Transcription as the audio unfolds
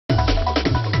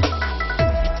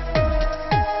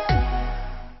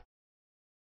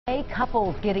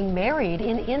couples getting married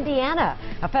in Indiana.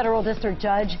 A federal district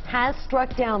judge has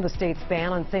struck down the state's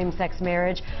ban on same-sex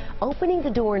marriage, opening the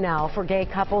door now for gay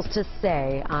couples to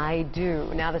say, "I do."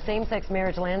 Now, the same-sex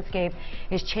marriage landscape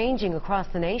is changing across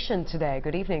the nation today.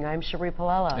 Good evening. I'm Cherie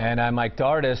Palella. And I'm Mike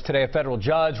Dardis. Today, a federal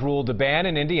judge ruled the ban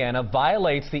in Indiana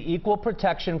violates the Equal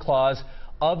Protection Clause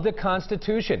of the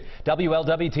Constitution.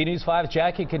 WLWT News 5's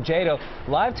Jackie Congedo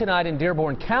live tonight in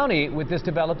Dearborn County with this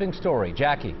developing story.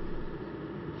 Jackie.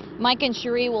 Mike and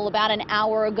Cherie, well, about an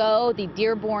hour ago, the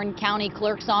Dearborn County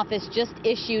Clerk's Office just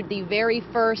issued the very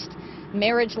first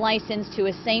marriage license to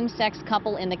a same-sex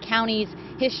couple in the county's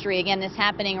history. Again, this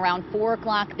happening around 4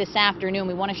 o'clock this afternoon.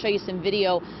 We want to show you some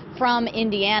video from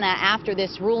Indiana after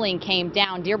this ruling came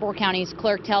down. Dearborn County's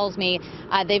clerk tells me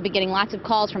they've been getting lots of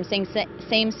calls from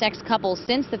same-sex couples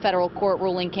since the federal court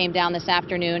ruling came down this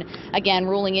afternoon. Again,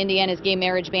 ruling Indiana's gay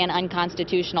marriage ban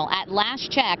unconstitutional. At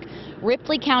last check,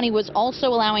 Ripley County was also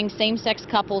allowing same-sex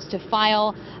couples to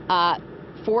file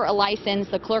for a license.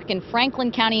 The clerk in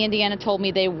Franklin County, Indiana, told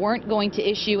me they weren't going to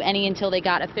issue any until they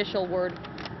got official word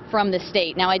from the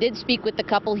state. Now, I did speak with the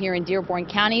couple here in Dearborn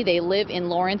County. They live in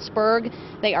Lawrenceburg.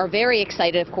 They are very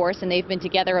excited, of course, and they've been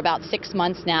together about 6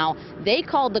 months now. They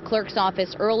called the clerk's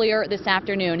office earlier this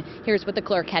afternoon. Here's what the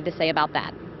clerk had to say about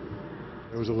that.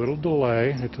 There was a little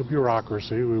delay. It's a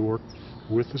bureaucracy. We worked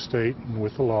with the state and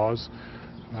with the laws,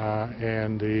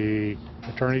 and the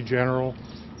Attorney General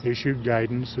issued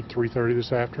guidance at 3:30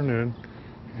 this afternoon,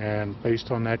 and based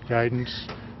on that guidance,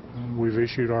 we've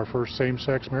issued our first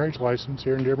same-sex marriage license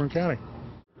here in Dearborn County.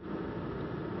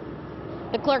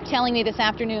 The clerk telling me this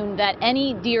afternoon that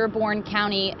any Dearborn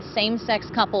County same-sex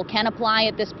couple can apply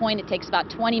at this point. It takes about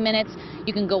 20 minutes.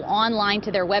 You can go online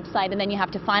to their website, and then you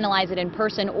have to finalize it in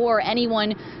person, or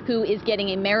anyone who is getting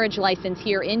a marriage license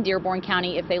here in Dearborn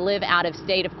County, if they live out of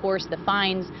state. Of course, the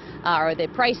fines or the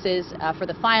prices for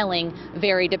the filing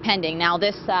vary depending. Now,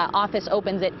 this office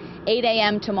opens at 8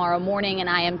 a.m. tomorrow morning, and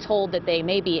I am told that they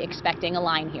may be expecting a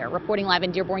line here. Reporting live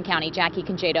in Dearborn County, Jackie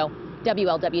Congedo,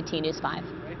 WLWT News 5.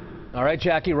 All right,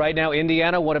 Jackie, right now,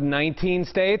 Indiana, one of 19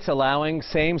 states allowing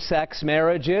same-sex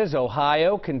marriages.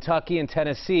 Ohio, Kentucky, and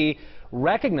Tennessee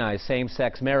recognize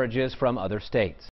same-sex marriages from other states.